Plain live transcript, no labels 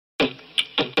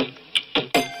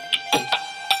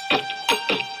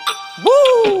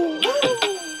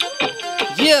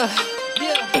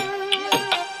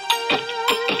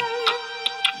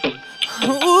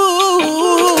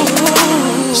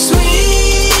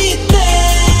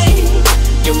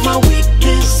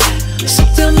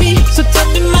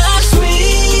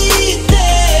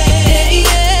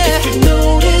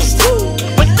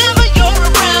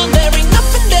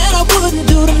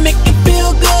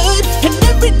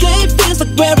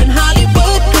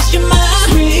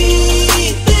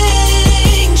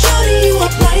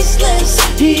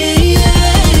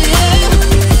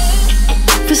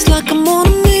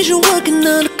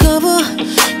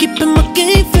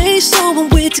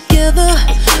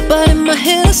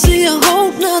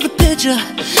ya.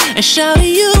 And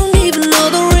shawty, you don't even know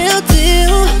the real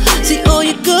deal. See, all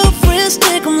your girlfriends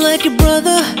think I'm like your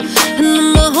brother, and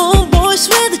then my homeboys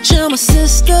swear that you're my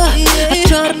sister. I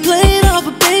try to play it off,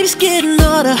 but baby, it's getting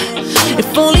harder.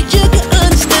 If only you could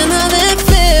understand how that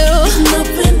feels.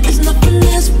 There's nothing in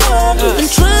this world than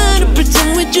trying to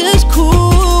pretend we're just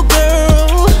cool,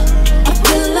 girl. I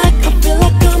feel like I'm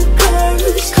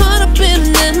cursed, caught up in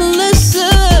an endless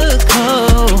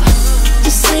circle.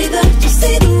 Just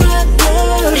say the right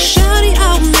word. Shawty,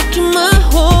 I'll make you my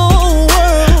whole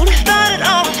world. Started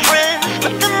off as friends,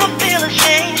 but then my feelings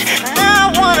changed, and now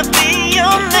I wanna be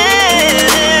your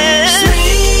man.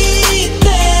 Sweet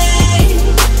thing,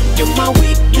 you're my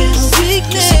weakness.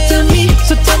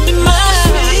 So tell me my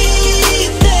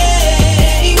sweet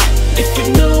thing. If you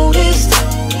noticed,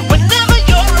 whenever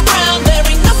you're around, there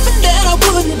ain't nothing that I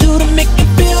wouldn't do to make you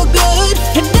feel good.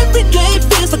 And every day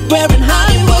feels like we're in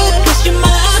Hollywood, 'cause you're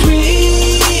my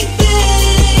sweet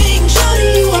thing. Shawty,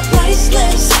 you are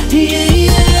priceless. Yeah,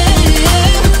 yeah, yeah.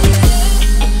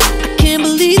 I can't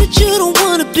believe that you don't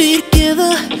wanna be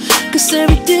together, 'cause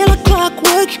every day like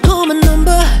clockwork, you call my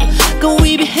number. Girl,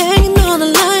 we be hanging on the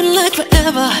line like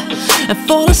forever, and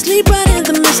fall asleep right in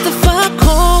the midst of our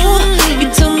call. You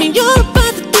tell me you're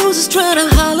about the dudes that's trying to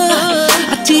holler.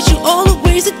 I teach you all the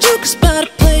ways that you can spot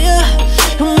a player,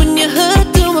 and when you hurt, I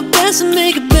do my best to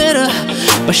make it better.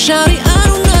 But shawty, I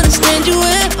don't understand you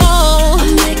at all. I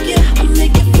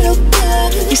make you feel good.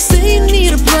 You say you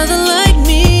need a brother like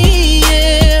me,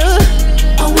 yeah.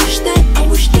 I wish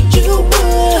that you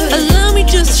would allow me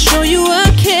just to show you I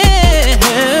care.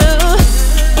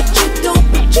 But you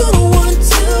don't want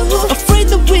to. Afraid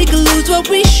that we could lose what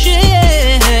we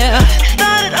share.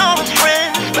 Started off as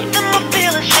friends, but then my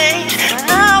feelings changed, and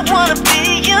now I wanna be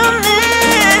your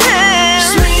man.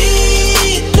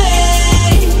 Sweet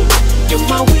thing, you're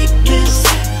my weakness.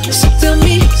 So tell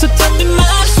me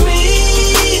my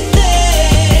sweet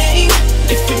thing.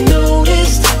 If you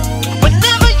noticed,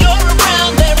 whenever you're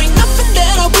around, there ain't nothing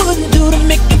that I wouldn't do to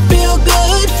make you feel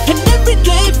good. And every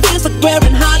day feels like we're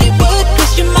in Hollywood,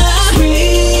 'cause you're my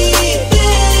sweet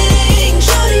thing.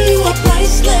 Shawty, you are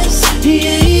priceless.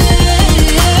 Yeah, yeah,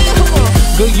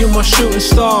 yeah. Girl, you're my shooting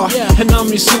star, and I'm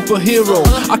your superhero.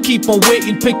 I keep on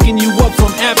waiting, picking you up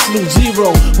from absolute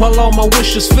zero. While all my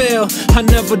wishes fail, I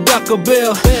never duck a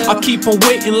bill. I keep on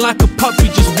waiting like a puppy,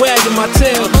 just wagging my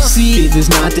tail. See, if it's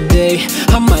not today,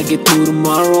 I might get through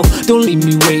tomorrow. Don't leave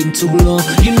me waiting too long,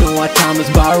 you know our time is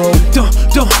borrowed.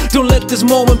 Don't let this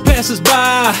moment pass us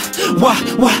by. Why?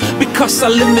 Because our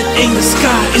limit ain't the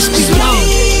sky, it's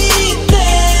beyond.